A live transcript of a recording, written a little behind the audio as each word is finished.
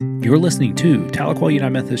You're listening to Tahlequah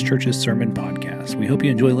United Methodist Church's Sermon Podcast. We hope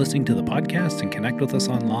you enjoy listening to the podcast and connect with us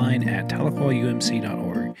online at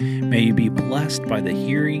tahlequahumc.org. May you be blessed by the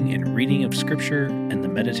hearing and reading of Scripture and the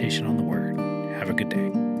meditation on the Word. Have a good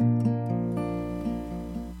day.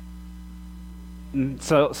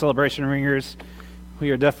 So, Celebration Ringers,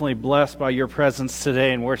 we are definitely blessed by your presence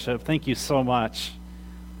today in worship. Thank you so much.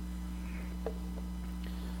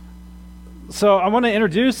 So I want to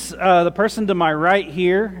introduce the person to my right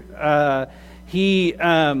here. It's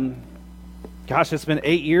been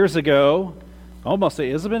 8 years ago. Almost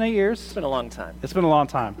 8. Has it been 8 years? It's been a long time. It's been a long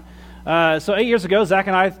time. So 8 years ago, Zach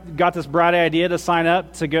and I got this bright idea to sign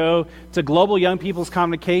up to go to Global Young People's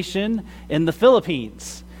Convocation in the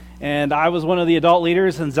Philippines. And I was one of the adult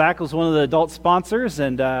leaders, and Zach was one of the adult sponsors.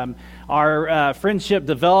 And our friendship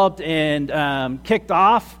developed and kicked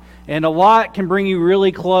off. And a lot can bring you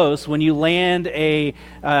really close when you land in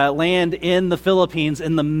the Philippines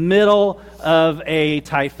in the middle of a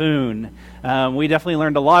typhoon. We definitely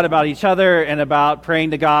learned a lot about each other and about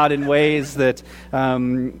praying to God in ways that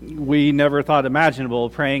we never thought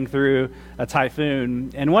imaginable, praying through a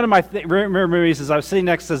typhoon. And one of my memories is I was sitting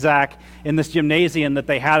next to Zach in this gymnasium that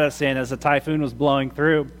they had us in as a typhoon was blowing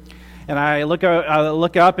through. And I look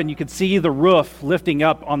up and you could see the roof lifting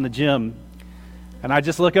up on the gym. And I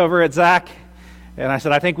just look over at Zach, and I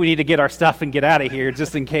said, I think we need to get our stuff and get out of here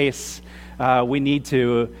just in case we need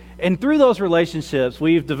to. And through those relationships,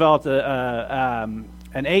 we've developed an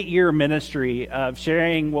 8-year ministry of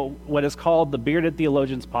sharing what is called the Bearded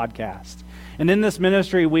Theologians Podcast. And in this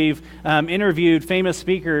ministry, we've interviewed famous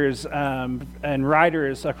speakers and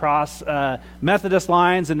writers across Methodist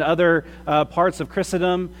lines and other parts of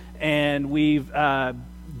Christendom, and we've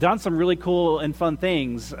done some really cool and fun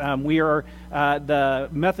things. The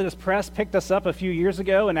Methodist Press picked us up a few years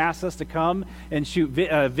ago and asked us to come and shoot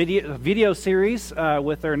video series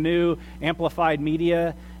with their new amplified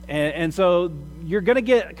media. And so you're going to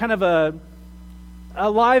get kind of a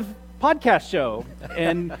live podcast show.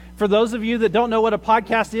 And for those of you that don't know what a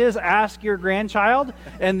podcast is, ask your grandchild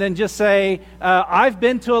and then just say, I've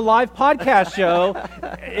been to a live podcast show.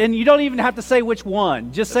 And you don't even have to say which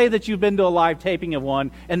one. Just say that you've been to a live taping of one,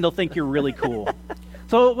 and they'll think you're really cool.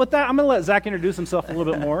 So with that, I'm going to let Zach introduce himself a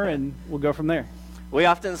little bit more, and we'll go from there. We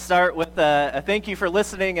often start with a thank you for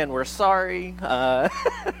listening, and we're sorry that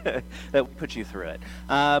we put you through it.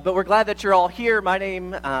 But we're glad that you're all here. My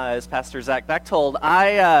name is Pastor Zach Bechtold.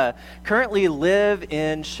 I currently live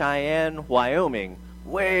in Cheyenne, Wyoming,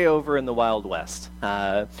 way over in the Wild West.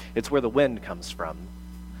 It's where the wind comes from.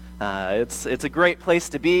 It's a great place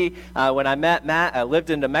to be. When I met Matt, I lived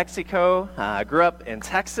in New Mexico. I grew up in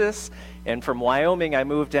Texas. And from Wyoming, I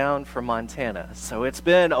moved down from Montana. So it's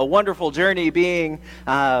been a wonderful journey being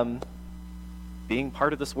part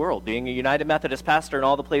of this world, being a United Methodist pastor in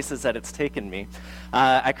all the places that it's taken me.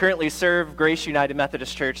 I currently serve Grace United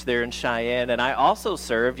Methodist Church there in Cheyenne, and I also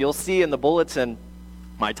serve, you'll see in the bulletin,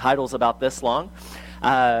 my title's about this long,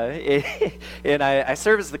 and I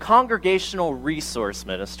serve as the Congregational Resource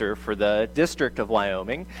Minister for the District of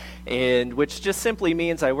Wyoming, and which just simply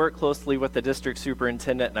means I work closely with the district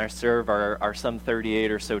superintendent, and I serve our some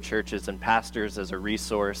 38 or so churches and pastors as a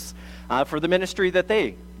resource for the ministry that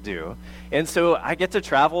they do. And so I get to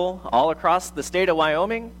travel all across the state of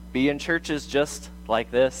Wyoming, be in churches just like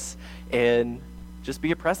this, and just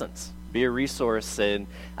be a presence. Be a resource, and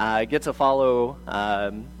get to follow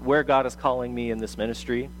where God is calling me in this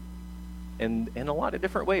ministry in a lot of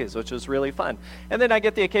different ways, which is really fun. And then I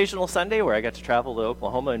get the occasional Sunday where I get to travel to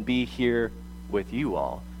Oklahoma and be here with you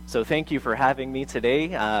all. So thank you for having me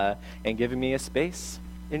today and giving me a space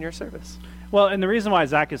in your service. Well, and the reason why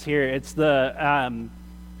Zach is here, it's I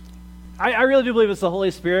really do believe it's the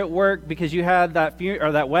Holy Spirit work, because you had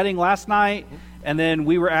that wedding last night. Mm-hmm. And then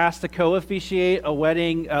we were asked to co-officiate a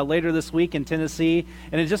wedding later this week in Tennessee.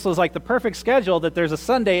 And it just was like the perfect schedule that there's a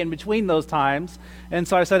Sunday in between those times. And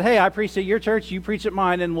so I said, hey, I preach at your church, you preach at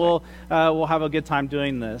mine, and we'll have a good time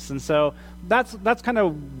doing this. And so that's kind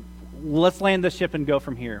of, let's land the ship and go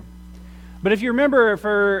from here. But if you remember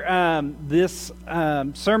for this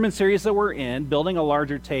sermon series that we're in, Building a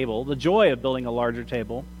Larger Table, the joy of building a larger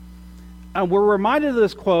table, we're reminded of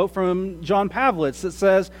this quote from John Pavlitz that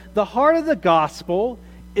says, the heart of the gospel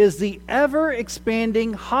is the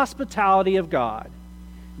ever-expanding hospitality of God.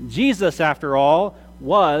 Jesus, after all,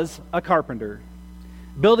 was a carpenter.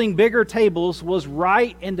 Building bigger tables was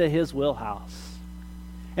right into his wheelhouse.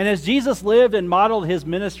 And as Jesus lived and modeled his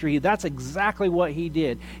ministry, that's exactly what he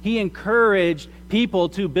did. He encouraged people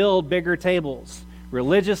to build bigger tables.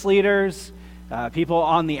 Religious leaders, people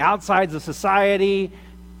on the outsides of society,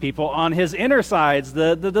 people on his inner sides,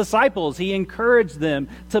 the disciples. He encouraged them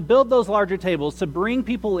to build those larger tables, to bring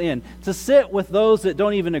people in, to sit with those that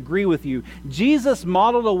don't even agree with you. Jesus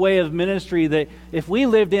modeled a way of ministry that if we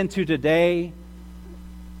lived into today,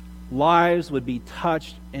 lives would be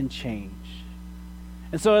touched and changed.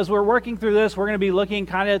 And so as we're working through this, we're going to be looking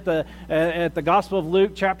kind of at the Gospel of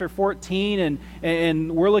Luke, chapter 14,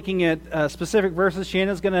 and we're looking at specific verses.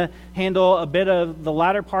 Shannon's going to handle a bit of the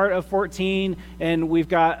latter part of 14, and we've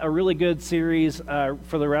got a really good series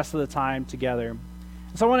for the rest of the time together.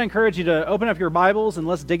 So I want to encourage you to open up your Bibles and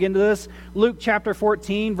let's dig into this. Luke chapter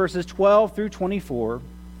 14, verses 12 through 24.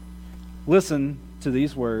 Listen to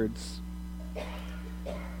these words.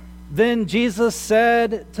 Then Jesus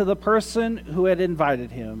said to the person who had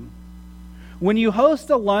invited him, "When you host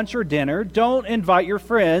a lunch or dinner, don't invite your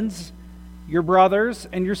friends, your brothers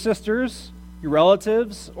and your sisters, your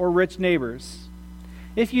relatives, or rich neighbors.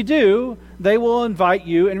 If you do, they will invite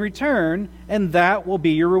you in return, and that will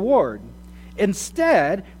be your reward.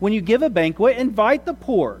 Instead, when you give a banquet, invite the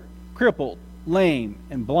poor, crippled, lame,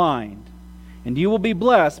 and blind, and you will be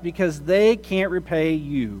blessed because they can't repay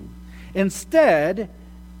you. Instead,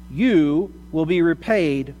 you will be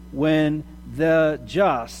repaid when the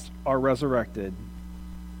just are resurrected."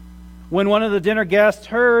 When one of the dinner guests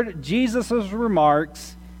heard Jesus'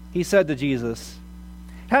 remarks, he said to Jesus,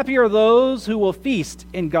 "Happy are those who will feast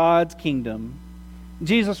in God's kingdom."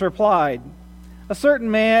 Jesus replied, "A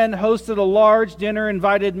certain man hosted a large dinner and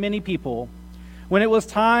invited many people. When it was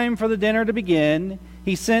time for the dinner to begin,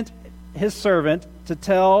 he sent his servant to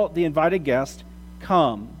tell the invited guest,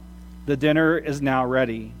 'Come, the dinner is now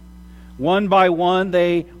ready.' One by one,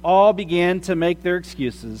 they all began to make their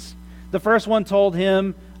excuses. The first one told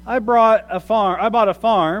him, I bought a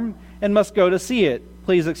farm and must go to see it.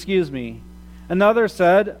 Please excuse me." Another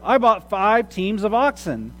said, "I bought 5 teams of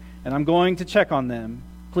oxen, and I'm going to check on them.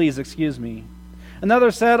 Please excuse me."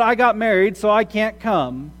 Another said, "I got married, so I can't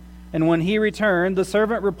come." And when he returned, the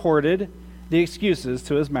servant reported the excuses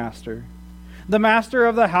to his master. The master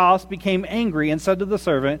of the house became angry and said to the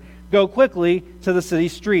servant, "Go quickly to the city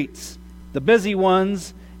streets, the busy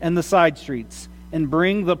ones and the side streets, and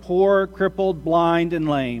bring the poor, crippled, blind, and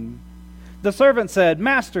lame." The servant said,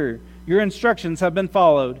 "Master, your instructions have been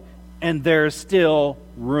followed, and there's still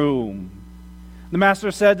room." The master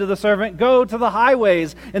said to the servant, "Go to the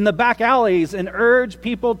highways and the back alleys and urge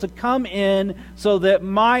people to come in so that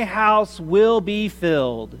my house will be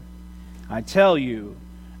filled. I tell you,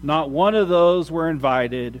 not one of those who were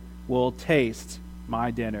invited will taste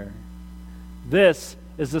my dinner." This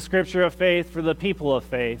is the scripture of faith for the people of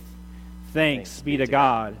faith. Thanks be to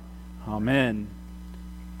God. Amen.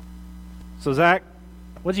 So Zach,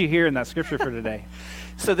 what did you hear in that scripture for today?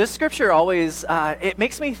 So this scripture always, it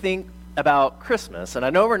makes me think about Christmas. And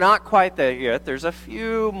I know we're not quite there yet. There's a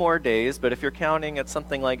few more days, but if you're counting, it's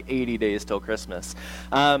something like 80 days till Christmas.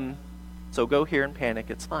 So go here and panic,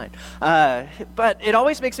 it's fine. But it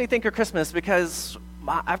always makes me think of Christmas because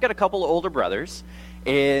I've got a couple of older brothers,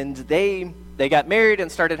 and they got married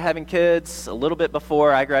and started having kids a little bit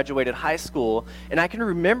before I graduated high school. And I can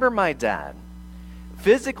remember my dad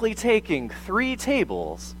physically taking 3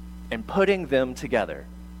 tables and putting them together,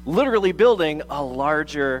 literally building a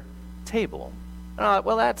larger table.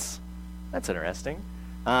 Well, that's interesting.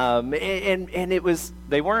 And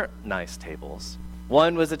they weren't nice tables.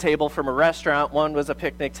 One was a table from a restaurant, one was a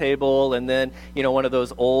picnic table, and then, one of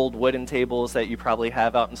those old wooden tables that you probably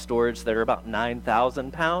have out in storage that are about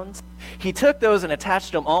 9,000 pounds. He took those and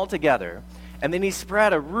attached them all together, and then he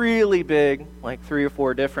spread a really big, like 3 or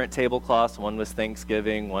 4 different tablecloths. One was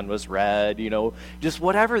Thanksgiving, one was red, just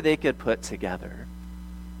whatever they could put together.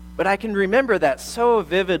 But I can remember that so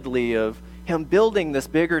vividly of him building this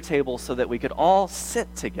bigger table so that we could all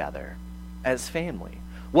sit together as family,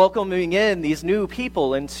 welcoming in these new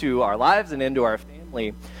people into our lives and into our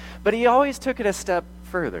family. But he always took it a step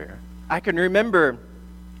further. I can remember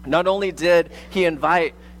not only did he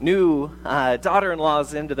invite new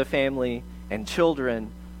daughter-in-laws into the family and children,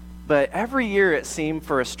 but every year it seemed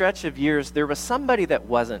for a stretch of years there was somebody that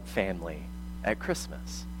wasn't family at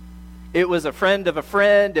Christmas. It was a friend of a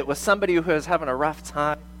friend. It was somebody who was having a rough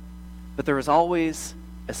time. But there was always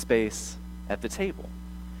a space at the table.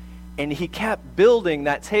 And he kept building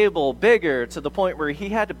that table bigger to the point where he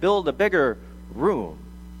had to build a bigger room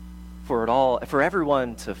for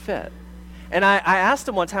everyone to fit. And I asked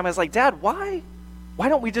him one time, I was like, "Dad, why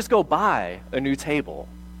don't we just go buy a new table?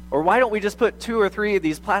 Or why don't we just put 2 or 3 of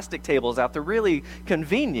these plastic tables out? They're really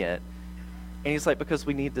convenient." And he's like, "Because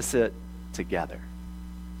we need to sit together.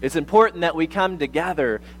 It's important that we come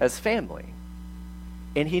together as family."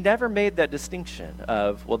 And he never made that distinction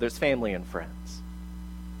of, well, there's family and friends.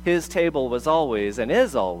 his table was always and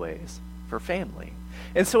is always for family.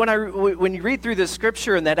 And so when you read through this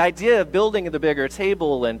scripture and that idea of building the bigger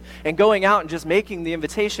table and going out and just making the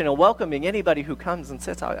invitation and welcoming anybody who comes and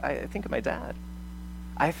sits, I think of my dad.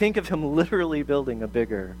 I think of him literally building a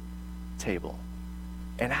bigger table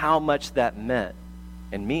and how much that meant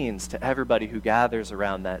and means to everybody who gathers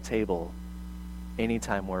around that table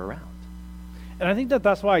anytime we're around. And I think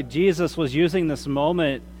that's why Jesus was using this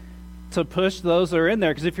moment to push those that are in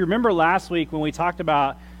there. Because if you remember last week when we talked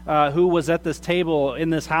about who was at this table in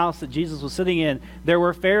this house that Jesus was sitting in, there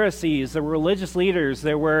were Pharisees, there were religious leaders,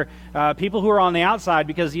 there were people who were on the outside.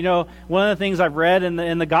 Because, you know, one of the things I've read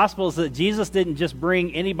in the Gospels is that Jesus didn't just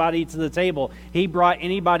bring anybody to the table. He brought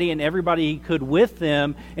anybody and everybody he could with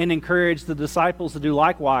them and encouraged the disciples to do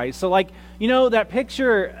likewise. So, like, you know, that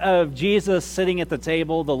picture of Jesus sitting at the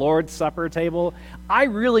table, the Lord's Supper table, I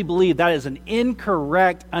really believe that is an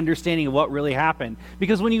incorrect understanding of what really happened.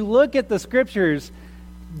 Because when you look at the scriptures,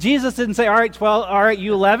 Jesus didn't say, all right, 12, all right,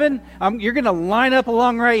 you 11, you're going to line up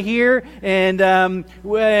along right here, and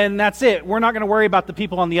that's it. We're not going to worry about the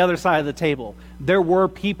people on the other side of the table. There were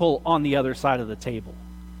people on the other side of the table,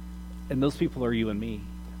 and those people are you and me.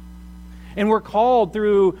 And we're called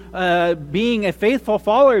through being a faithful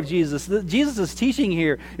follower of Jesus. Jesus' teaching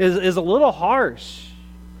here is a little harsh.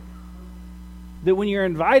 That when you're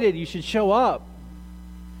invited, you should show up.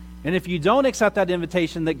 And if you don't accept that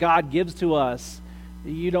invitation that God gives to us,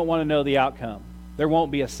 you don't want to know the outcome. There won't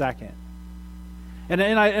be a second. And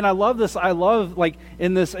I love this. I love, like,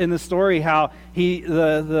 in this story how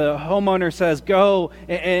the homeowner says, go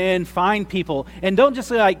and find people. And don't just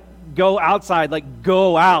say, like, go outside, like,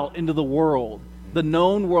 go out into the world, the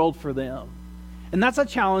known world for them. And that's a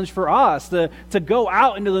challenge for us, to go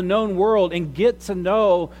out into the known world and get to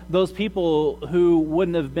know those people who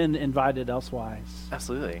wouldn't have been invited elsewise.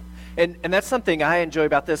 Absolutely. And that's something I enjoy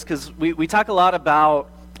about this, because we talk a lot about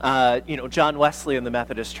John Wesley in the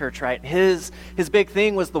Methodist Church, right? His big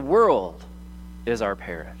thing was the world is our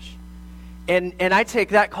parish. And I take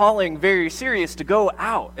that calling very serious, to go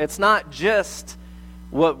out. It's not just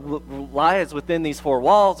what lies within these four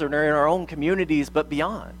walls or in our own communities, but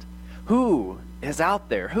beyond. Who is out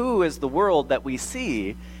there? Who is the world that we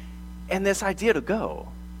see? And this idea to go.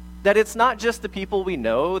 That it's not just the people we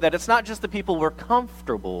know, that it's not just the people we're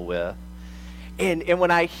comfortable with. And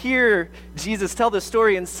when I hear Jesus tell this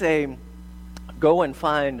story and say, go and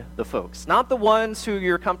find the folks, not the ones who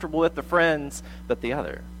you're comfortable with, the friends, but the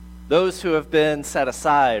other. Those who have been set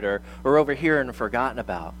aside or over here and forgotten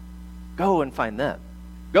about. Go and find them.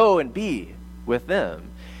 Go and be with them.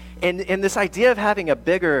 And this idea of having a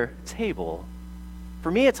bigger table,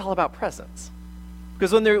 for me, it's all about presence.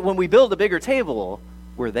 Because when we build a bigger table,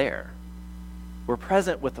 we're there. We're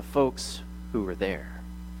present with the folks who are there.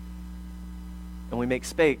 And we make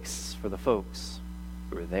space for the folks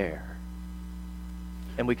who are there.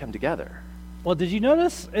 And we come together. Well, did you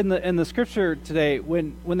notice in the scripture today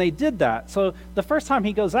when they did that? So the first time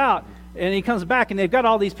he goes out and he comes back and they've got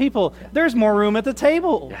all these people, there's more room at the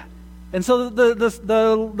table. Yeah. And so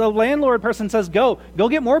the landlord person says, go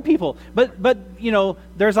get more people. But you know,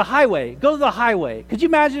 there's a highway. Go to the highway. Could you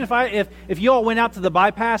imagine if you all went out to the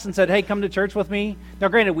bypass and said, hey, come to church with me? Now,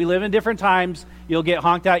 granted, we live in different times. You'll get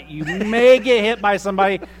honked out. You may get hit by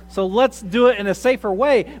somebody. So let's do it in a safer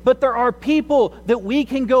way. But there are people that we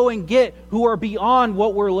can go and get who are beyond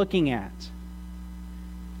what we're looking at.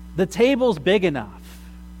 The table's big enough.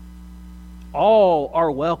 All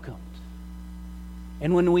are welcomed.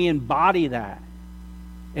 And when we embody that,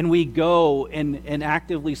 and we go and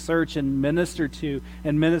actively search and minister to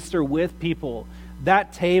and minister with people,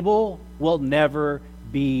 that table will never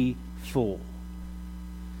be full.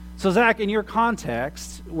 So Zach, in your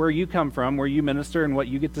context, where you come from, where you minister and what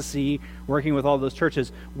you get to see working with all those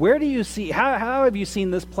churches, where do you see, how have you seen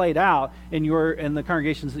this played out in the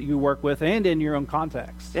congregations that you work with and in your own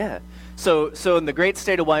context? Yeah. So in the great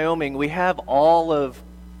state of Wyoming, we have all of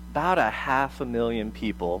about 500,000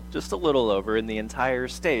 people, just a little over, in the entire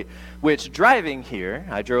state, which driving here,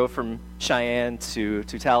 I drove from Cheyenne to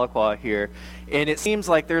Tahlequah here, and it seems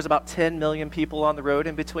like there's about 10 million people on the road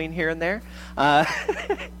in between here and there.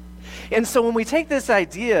 And so when we take this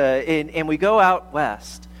idea and we go out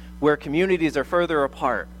west, where communities are further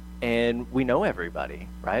apart, and we know everybody,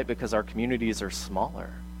 right, because our communities are smaller.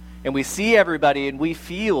 And we see everybody, and we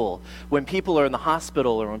feel when people are in the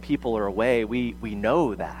hospital or when people are away, we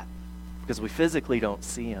know that because we physically don't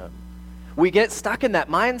see them. We get stuck in that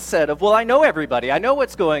mindset of, well, I know everybody. I know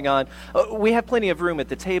what's going on. We have plenty of room at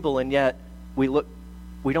the table, and yet we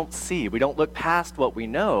don't see. We don't look past what we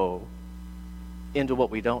know into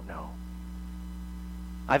what we don't know.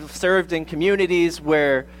 I've served in communities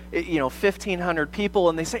where, 1,500 people,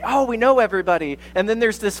 and they say, oh, we know everybody. And then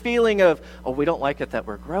there's this feeling of, oh, we don't like it that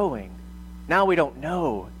we're growing. Now we don't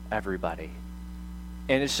know everybody.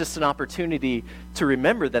 And it's just an opportunity to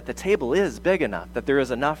remember that the table is big enough, that there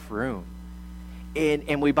is enough room.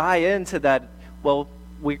 And we buy into that, well,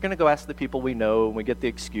 we're going to go ask the people we know, and we get the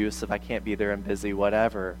excuse, if I can't be there, I'm busy,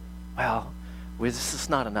 whatever. Well, this is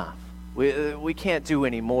not enough. We can't do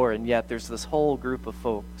any more, and yet there's this whole group of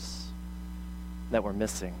folks that we're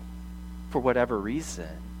missing for whatever reason.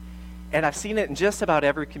 And I've seen it in just about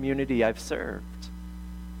every community I've served.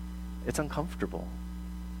 It's uncomfortable.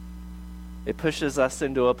 It pushes us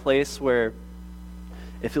into a place where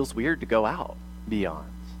it feels weird to go out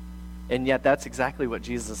beyond. And yet that's exactly what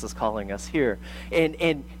Jesus is calling us here.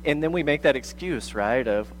 And then we make that excuse, right,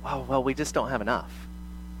 of, oh, well, we just don't have enough.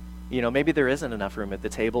 Maybe there isn't enough room at the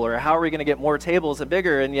table, or how are we going to get more tables and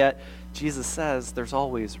bigger? And yet Jesus says there's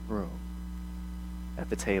always room at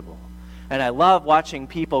the table. And I love watching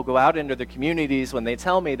people go out into their communities when they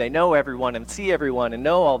tell me they know everyone and see everyone and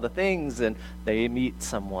know all the things, and they meet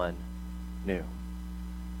someone new.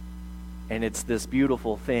 And it's this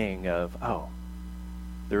beautiful thing of, oh,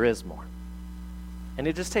 there is more. And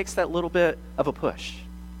it just takes that little bit of a push,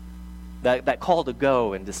 that call to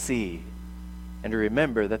go and to see and to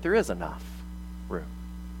remember that there is enough room.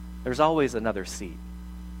 There's always another seat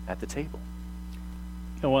at the table.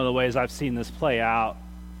 One of the ways I've seen this play out,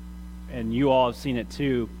 and you all have seen it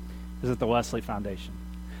too, is at the Wesley Foundation.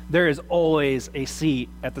 There is always a seat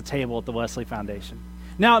at the table at the Wesley Foundation.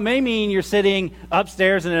 Now, it may mean you're sitting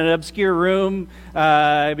upstairs in an obscure room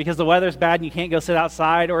because the weather's bad and you can't go sit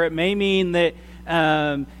outside, or it may mean that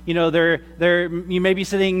you may be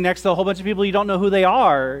sitting next to a whole bunch of people you don't know who they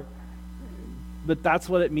are. But that's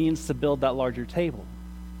what it means to build that larger table.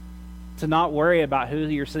 To not worry about who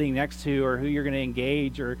you're sitting next to or who you're going to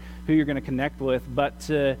engage or who you're going to connect with, but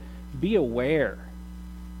to be aware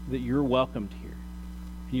that you're welcomed here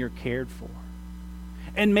and you're cared for.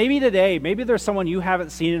 And maybe today, maybe there's someone you haven't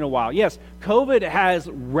seen in a while. Yes, COVID has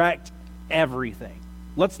wrecked everything.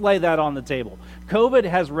 Let's lay that on the table. COVID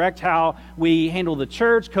has wrecked how we handle the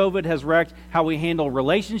church. COVID has wrecked how we handle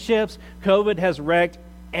relationships. COVID has wrecked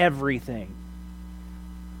everything.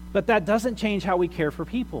 But that doesn't change how we care for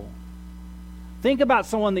people. Think about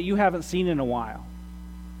someone that you haven't seen in a while.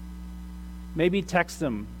 Maybe text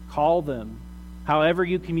them, call them, however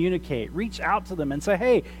you communicate. Reach out to them and say,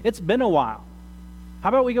 hey, it's been a while. How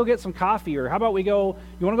about we go get some coffee? Or how about you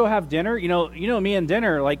want to go have dinner? You know me and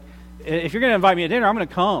dinner, like, if you're going to invite me to dinner, I'm going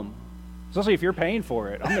to come. Especially if you're paying for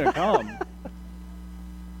it. I'm going to come.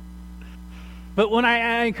 But when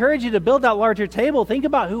I encourage you to build that larger table, think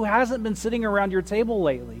about who hasn't been sitting around your table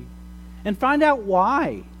lately and find out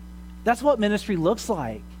why. That's what ministry looks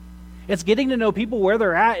like. It's getting to know people where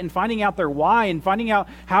they're at and finding out their why and finding out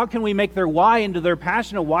how can we make their why into their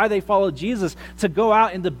passion of why they follow Jesus to go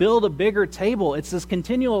out and to build a bigger table. It's this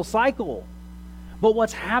continual cycle. But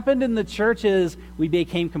what's happened in the church is we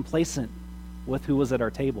became complacent with who was at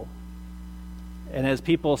our table. And as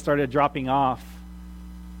people started dropping off,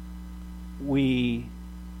 we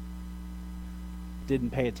didn't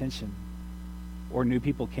pay attention, or new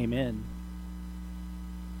people came in,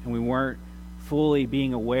 and we weren't fully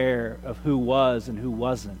being aware of who was and who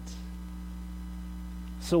wasn't.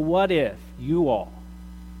 So what if you all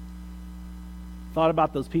thought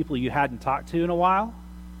about those people you hadn't talked to in a while,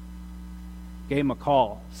 gave them a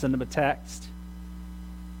call, send them a text,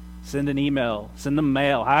 send an email, send them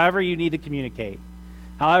mail, however you need to communicate.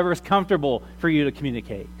 However it's comfortable for you to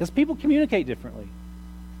communicate. Because people communicate differently.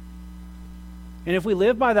 And if we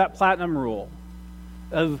live by that platinum rule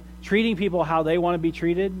of treating people how they want to be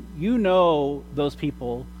treated, you know those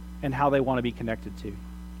people and how they want to be connected to.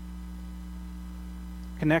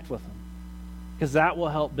 Connect with them. Because that will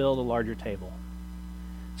help build a larger table.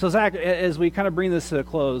 So Zach, as we kind of bring this to a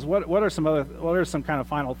close, what are some kind of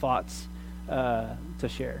final thoughts to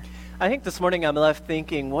share? I think this morning I'm left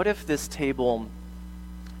thinking, what if this table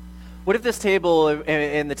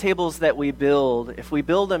and the tables that we build, if we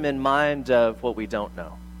build them in mind of what we don't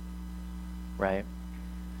know, right?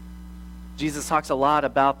 Jesus talks a lot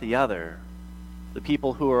about the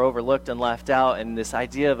people who are overlooked and left out, and this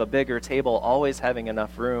idea of a bigger table always having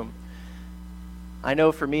enough room. I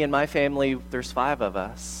know for me and my family, there's 5 of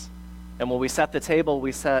us. And when we set the table,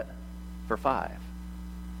 we set for 5.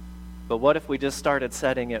 But what if we just started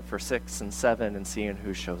setting it for 6 and 7 and seeing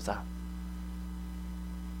who shows up?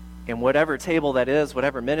 And whatever table that is,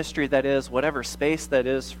 whatever ministry that is, whatever space that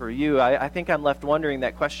is for you, I think I'm left wondering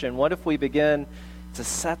that question, what if we begin to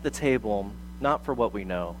set the table not for what we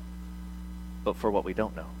know, but for what we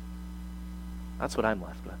don't know? That's what I'm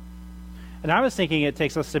left with. And I was thinking it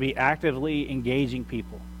takes us to be actively engaging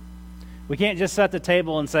people. We can't just set the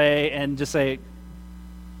table and say,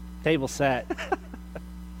 table set.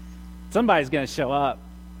 Somebody's going to show up.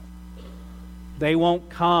 They won't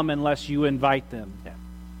come unless you invite them. Yeah.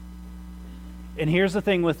 And here's the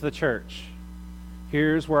thing with the church.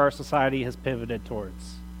 Here's where our society has pivoted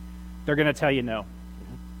towards. They're going to tell you no.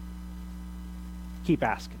 Keep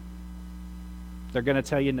asking. They're going to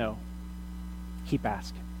tell you no. Keep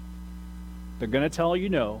asking. They're going to tell you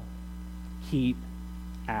no. Keep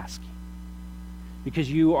asking.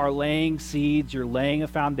 Because you are laying seeds, you're laying a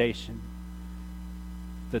foundation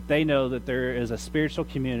that they know that there is a spiritual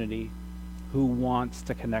community who wants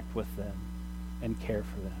to connect with them and care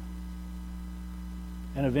for them.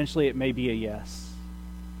 And eventually it may be a yes.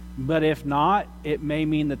 But if not, it may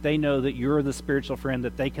mean that they know that you're the spiritual friend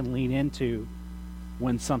that they can lean into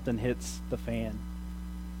when something hits the fan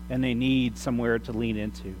and they need somewhere to lean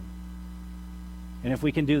into. And if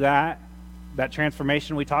we can do that, that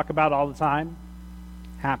transformation we talk about all the time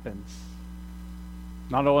happens.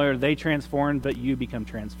 Not only are they transformed, but you become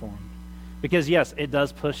transformed. Because yes, it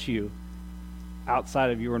does push you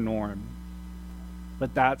outside of your norm.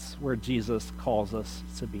 But that's where Jesus calls us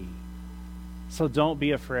to be. So don't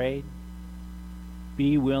be afraid.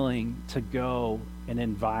 Be willing to go and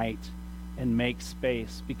invite and make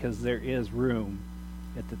space, because there is room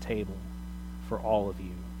at the table for all of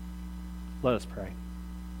you. Let us pray.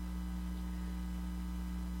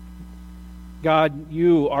 God,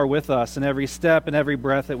 you are with us in every step and every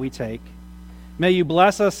breath that we take. May you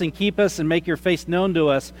bless us and keep us and make your face known to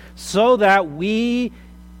us so that we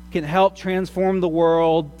can help transform the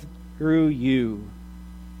world through you.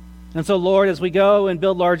 And so, Lord, as we go and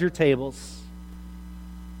build larger tables,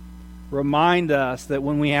 remind us that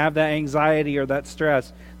when we have that anxiety or that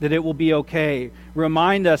stress, that it will be okay.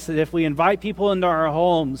 Remind us that if we invite people into our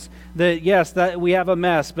homes, that yes, that we have a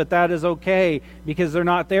mess, but that is okay, because they're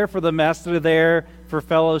not there for the mess, they're there for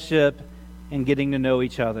fellowship and getting to know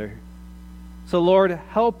each other. So Lord,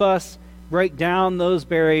 help us break down those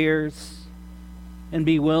barriers and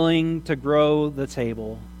be willing to grow the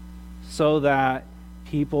table so that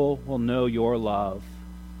people will know your love.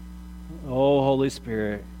 Oh, Holy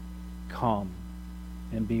Spirit, come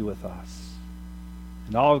and be with us.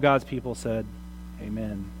 And all of God's people said,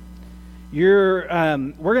 amen. We're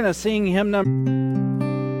going to sing hymn number.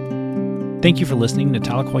 Thank you for listening to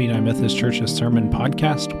Tahlequah United Methodist Church's Sermon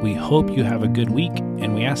Podcast. We hope you have a good week,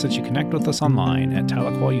 and we ask that you connect with us online at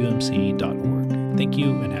tahlequahumc.org. Thank you,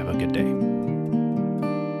 and have a good day.